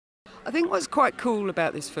I think what's quite cool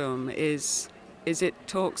about this film is it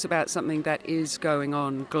talks about something that is going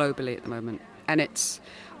on globally at the moment. And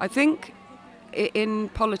I think in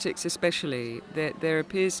politics especially, there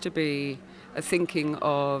appears to be a thinking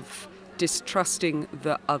of distrusting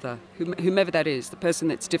the other, whomever that is, the person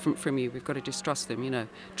that's different from you. We've got to distrust them,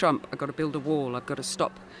 Trump, I've got to build a wall, I've got to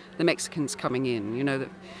stop the Mexicans coming in, that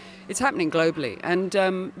it's happening globally. And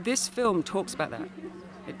this film talks about that.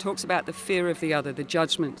 It talks about the fear of the other, the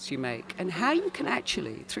judgments you make, and how you can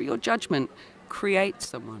actually, through your judgment, create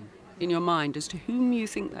someone in your mind as to whom you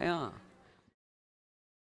think they are.